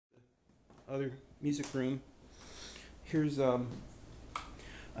other music room. Here's a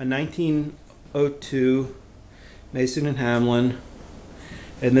 1902 Mason and Hamlin,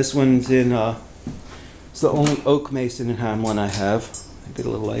 and this one's in it's the only oak Mason and Hamlin I have. I get a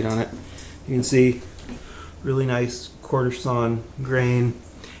little light on it. You can see really nice quarter sawn grain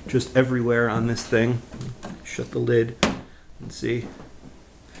just everywhere on this thing. Shut the lid and see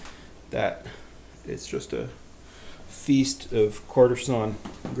that it's just a feast of quarter sawn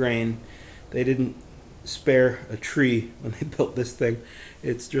grain. They didn't spare a tree when they built this thing.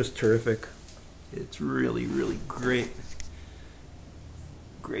 It's just terrific. It's really, really great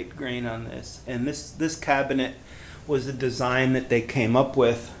grain on this. And this cabinet was a design that they came up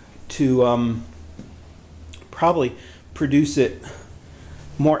with to probably produce it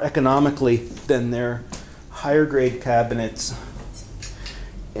more economically than their higher grade cabinets,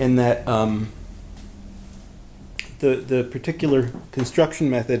 in that the particular construction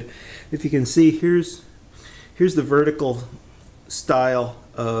method, if you can see, here's the vertical style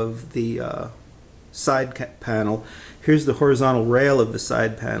of the side panel. Here's the horizontal rail of the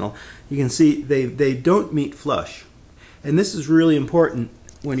side panel. You can see they don't meet flush, and this is really important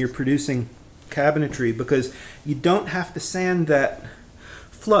when you're producing cabinetry, because you don't have to sand that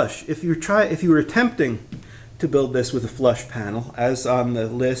flush. If you were attempting to build this with a flush panel, as on the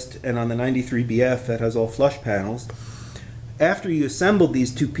list and on the 93BF that has all flush panels, after you assembled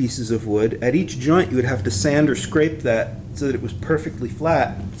these two pieces of wood, at each joint you would have to sand or scrape that so that it was perfectly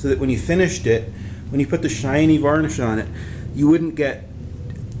flat, so that when you finished it, when you put the shiny varnish on it, you wouldn't get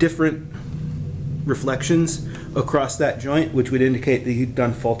different reflections across that joint, which would indicate that you'd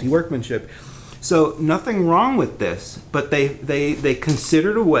done faulty workmanship. So nothing wrong with this, but they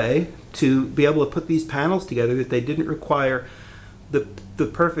considered a way to be able to put these panels together that they didn't require the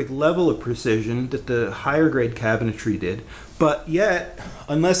perfect level of precision that the higher grade cabinetry did. But yet,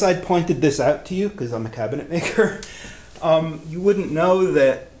 unless I'd pointed this out to you, because I'm a cabinet maker, you wouldn't know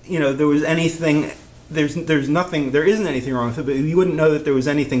that, you know, there was anything. There isn't anything wrong with it, but you wouldn't know that there was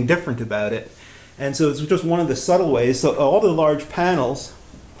anything different about it. And so it's just one of the subtle ways. So all the large panels,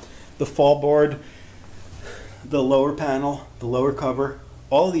 the fall board, the lower panel, the lower cover,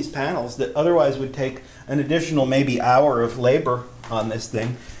 all of these panels that otherwise would take an additional maybe hour of labor on this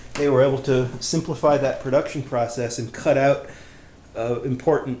thing, they were able to simplify that production process and cut out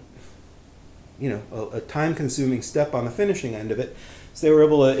important, a time-consuming step on the finishing end of it. So they were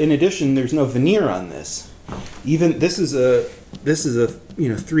able to, in addition, there's no veneer on this. Even this is a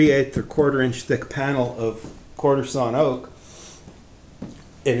 3/8 or 1/4 inch thick panel of quarter sawn oak,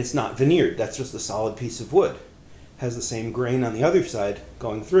 and it's not veneered. That's just a solid piece of wood. Has the same grain on the other side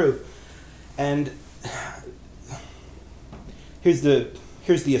going through. And here's the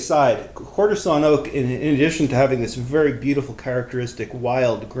aside. Quarter sawn oak, in addition to having this very beautiful characteristic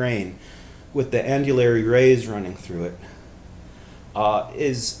wild grain with the angularly rays running through it,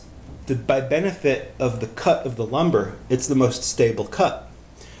 is by benefit of the cut of the lumber, it's the most stable cut,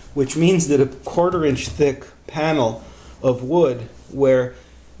 which means that a 1/4 inch thick panel of wood, where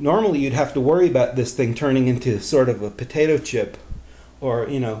normally you'd have to worry about this thing turning into sort of a potato chip, or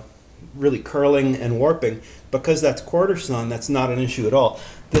really curling and warping, because that's quarter sawn, that's not an issue at all.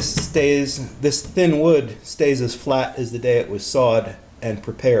 This thin wood stays as flat as the day it was sawed and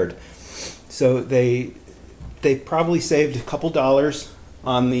prepared. So they probably saved a couple dollars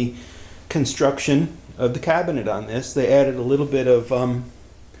on the construction of the cabinet on this. They added a little bit of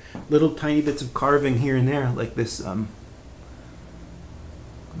little tiny bits of carving here and there, like this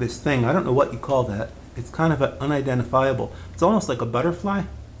this thing. I don't know what you call that. It's kind of unidentifiable. It's almost like a butterfly.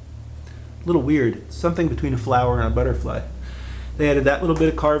 A little weird. It's something between a flower and a butterfly. They added that little bit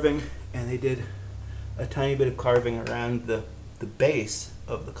of carving, and they did a tiny bit of carving around the base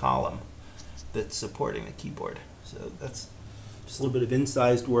of the column that's supporting the keyboard. So that's just a little bit of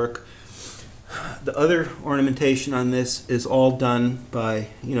incised work. The other ornamentation on this is all done by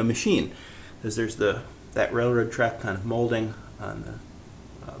machine, because there's that railroad track kind of molding on the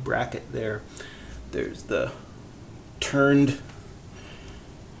bracket there. There's the turned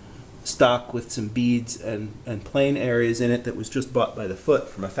stock with some beads and plain areas in it that was just bought by the foot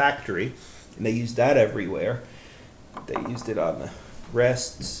from a factory, and they used that everywhere. They used it on the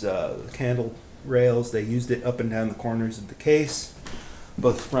rests, the candle rails. They used it up and down the corners of the case,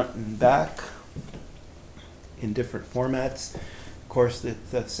 both front and back, in different formats. Of course, the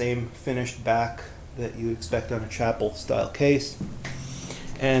same finished back that you would expect on a chapel style case.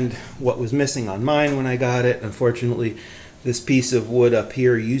 And what was missing on mine when I got it, unfortunately, this piece of wood up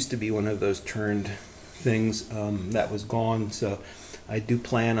here used to be one of those turned things. That was gone, so I do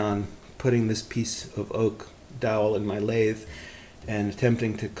plan on putting this piece of oak dowel in my lathe and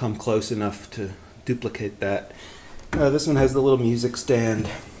attempting to come close enough to duplicate that. This one has the little music stand,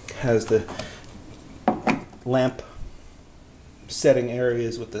 has the lamp setting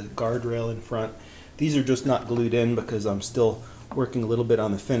areas with the guardrail in front. These are just not glued in because I'm still working a little bit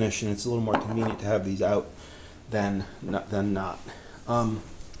on the finish, and it's a little more convenient to have these out than not.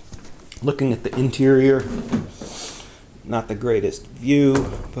 Looking at the interior, not the greatest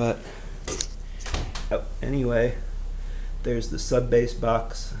view, but anyway, there's the sub-bass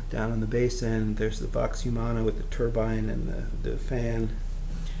box down on the bass end. There's the Vox Humana with the turbine and the fan.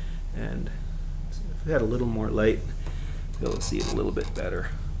 And if we had a little more light, you'll be able to see it a little bit better.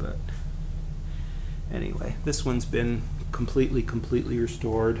 But anyway, this one's been completely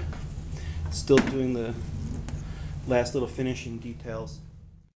restored. Still doing the last little finishing details.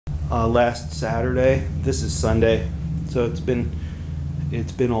 Last Saturday, this is Sunday, so it's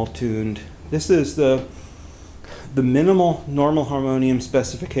been all tuned. This is the minimal normal harmonium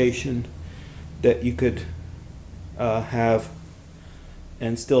specification that you could have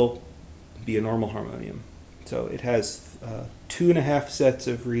and still be a normal harmonium. So it has 2.5 sets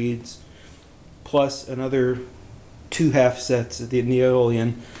of reeds plus another 2 half sets of the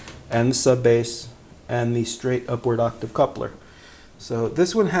Aeolian and the sub bass and the straight upward octave coupler. So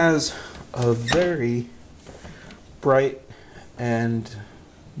this one has a very bright and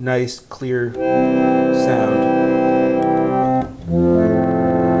nice clear sound.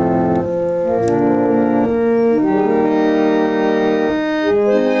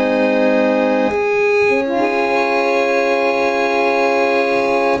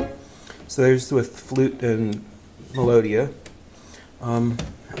 So there's with flute and melodia.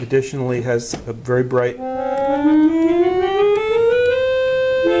 Additionally has a very bright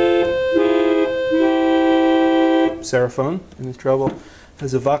Seraphone in the treble.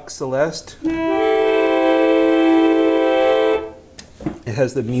 Has a Vox Celeste. It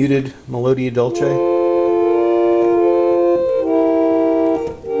has the muted Melodia Dolce.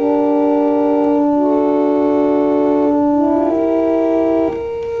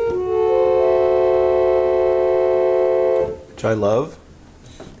 Which I love.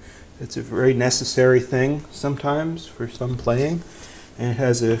 It's a very necessary thing sometimes for some playing. And it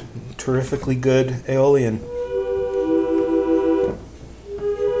has a terrifically good Aeolian.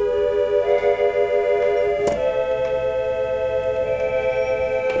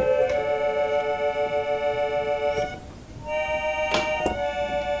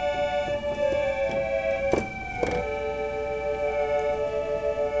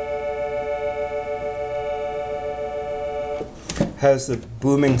 Has the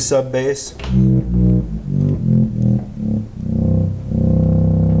booming sub bass.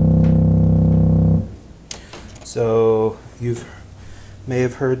 So you may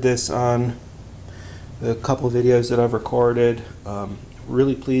have heard this on the couple of videos that I've recorded.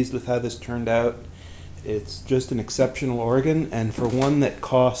 Really pleased with how this turned out. It's just an exceptional organ, and for one that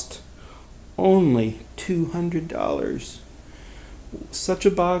cost only $200, such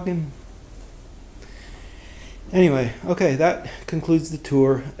a bargain. Anyway, okay, that concludes the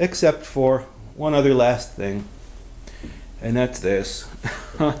tour, except for one other last thing, and that's this.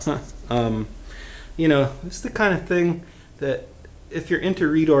 You know, this is the kind of thing that if you're into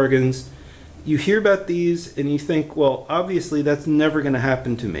reed organs, you hear about these and you think, well, obviously that's never going to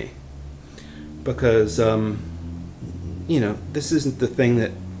happen to me, because, you know, this isn't the thing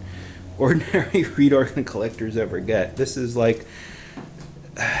that ordinary reed organ collectors ever get. This is like,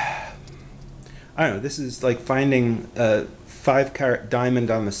 I don't know, this is like finding a 5-carat diamond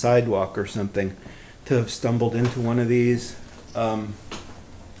on the sidewalk or something, to have stumbled into one of these.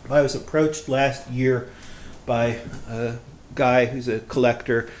 I was approached last year by a guy who's a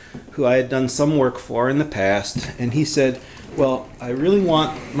collector who I had done some work for in the past, and he said, well, I really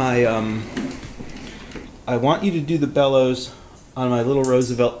want my, I want you to do the bellows on my little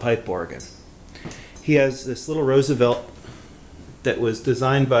Roosevelt pipe organ. He has this little Roosevelt that was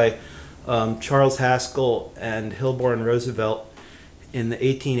designed by Charles Haskell and Hilborn Roosevelt in the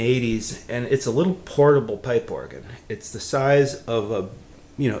 1880s, and it's a little portable pipe organ. It's the size of a,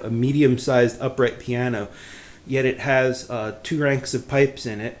 you know, a medium-sized upright piano, yet it has 2 ranks of pipes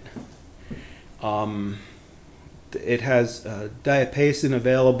in it. It has diapason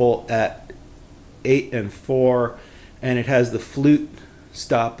available at 8 and 4, and it has the flute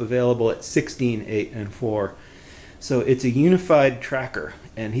stop available at 16, 8, and 4. So it's a unified tracker.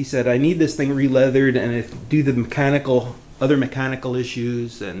 And he said, I need this thing re-leathered and do the other mechanical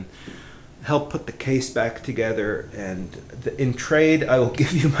issues and help put the case back together. And in trade, I will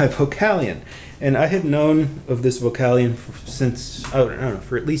give you my Vocalion. And I had known of this Vocalion since, I don't know,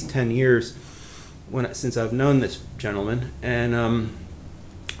 for at least 10 years. since I've known this gentleman, and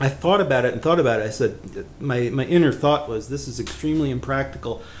I thought about it and thought about it. I said, my inner thought was, this is extremely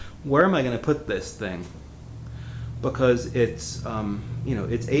impractical. Where am I going to put this thing? Because it's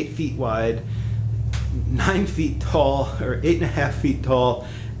it's 8 feet wide, 9 feet tall, or 8.5 feet tall,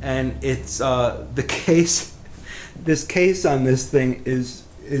 and it's the case. This case on this thing is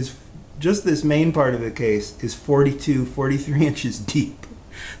just this main part of the case is 43 inches deep.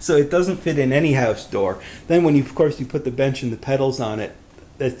 So it doesn't fit in any house door. Then when of course you put the bench and the pedals on it,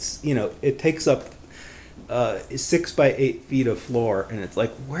 it takes up 6 by 8 feet of floor, and it's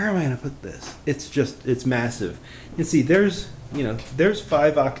like, where am I going to put this? It's massive. You can see there's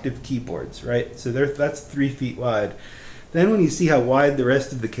 5-octave keyboards, right? So that's 3 feet wide. Then when you see how wide the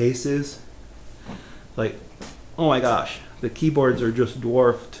rest of the case is, like, oh my gosh, the keyboards are just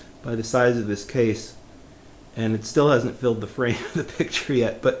dwarfed by the size of this case, and it still hasn't filled the frame of the picture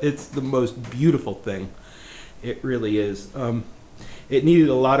yet, but it's the most beautiful thing. It really is. It needed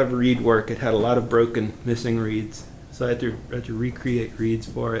a lot of reed work. It had a lot of broken, missing reeds, so I had to recreate reeds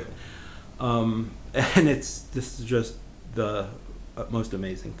for it. And this is just the most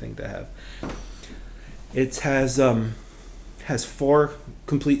amazing thing to have. It has 4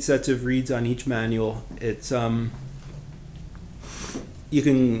 complete sets of reeds on each manual. It's you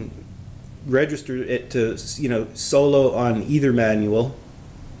can register it to solo on either manual.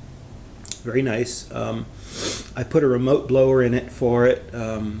 Very nice. I put a remote blower in it for it.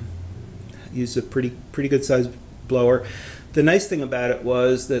 Used a pretty good sized blower. The nice thing about it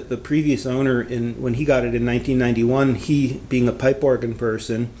was that the previous owner, when he got it in 1991, he, being a pipe organ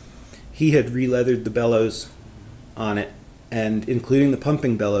person, he had re-leathered the bellows on it, and including the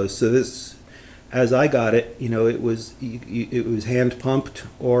pumping bellows. So this, as I got it, it was hand pumped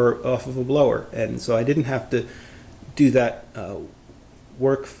or off of a blower, and so I didn't have to do that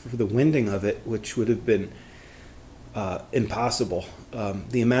work for the winding of it, which would have been impossible.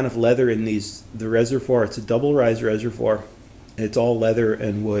 The amount of leather in the reservoir, it's a double rise reservoir. It's all leather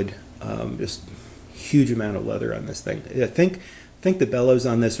and wood. Just huge amount of leather on this thing. I think the bellows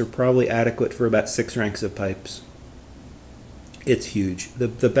on this are probably adequate for about 6 ranks of pipes. It's huge.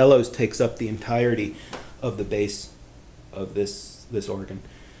 The bellows takes up the entirety of the base of this organ.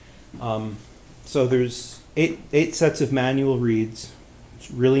 So there's eight sets of manual reeds. It's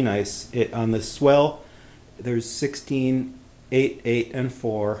really nice. On the swell, there's 16, 8, 8, and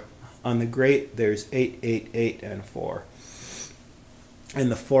 4. On the grate, there's 8, 8, 8, and 4. And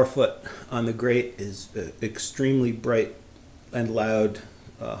the 4-foot on the grate is extremely bright and loud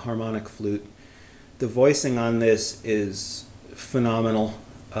harmonic flute. The voicing on this is phenomenal.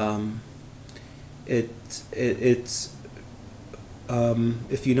 It's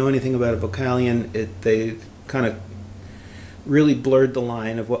if you know anything about a Vocalion, they kind of really blurred the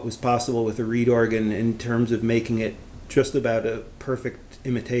line of what was possible with a reed organ in terms of making it just about a perfect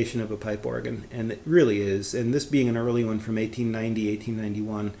imitation of a pipe organ, and it really is. And this being an early one from 1890,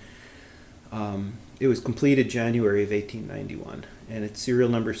 1891, it was completed January of 1891, and it's serial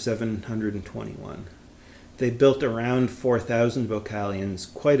number 721. They built around 4,000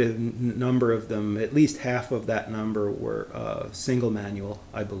 Vocalions. Quite a number of them, at least half of that number, were single manual,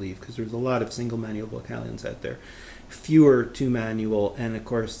 I believe, because there's a lot of single manual Vocalions out there. Fewer 2 manual, and of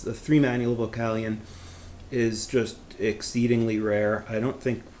course the 3 manual Vocalion is just exceedingly rare. I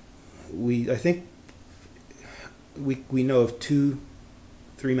think we know of 2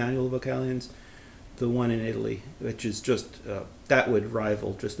 3 manual Vocalions. The one in Italy, which is just that would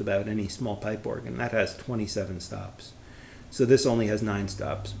rival just about any small pipe organ. That has 27 stops. So this only has 9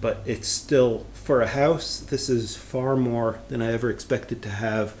 stops, but it's still, for a house, this is far more than I ever expected to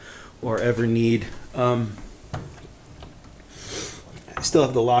have or ever need. I still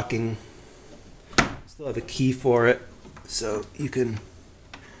have the locking, still have a key for it, so you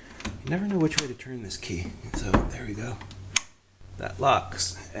never know which way to turn this key. So there we go. That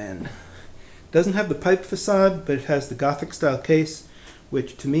locks, and doesn't have the pipe facade, but it has the Gothic style case,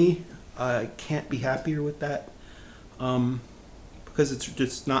 which to me, I can't be happier with that, because it's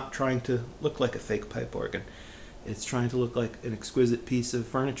just not trying to look like a fake pipe organ. It's trying to look like an exquisite piece of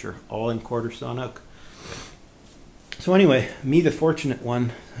furniture, all in quarter sawn oak. So anyway, me, the fortunate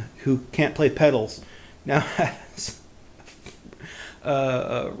one, who can't play pedals, now has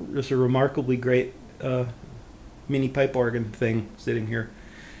just a remarkably great mini pipe organ thing sitting here.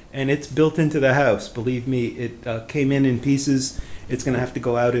 And it's built into the house. Believe me, it came in pieces. It's going to have to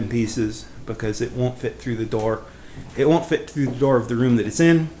go out in pieces because it won't fit through the door. It won't fit through the door of the room that it's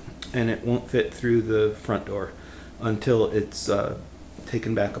in, and it won't fit through the front door until it's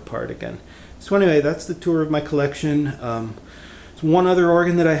taken back apart again. So anyway, that's the tour of my collection. Just There's one other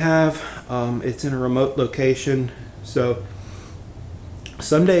organ that I have. It's in a remote location, so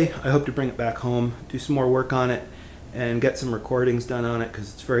someday I hope to bring it back home, do some more work on it, and get some recordings done on it,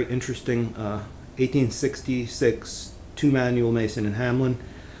 because it's very interesting. 1866 two-manual Mason and Hamlin,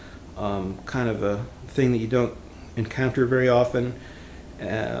 kind of a thing that you don't encounter very often,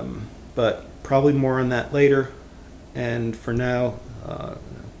 but probably more on that later. And for now,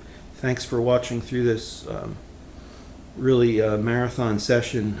 thanks for watching through this really marathon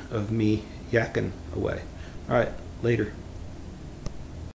session of me yakking away. All right, later.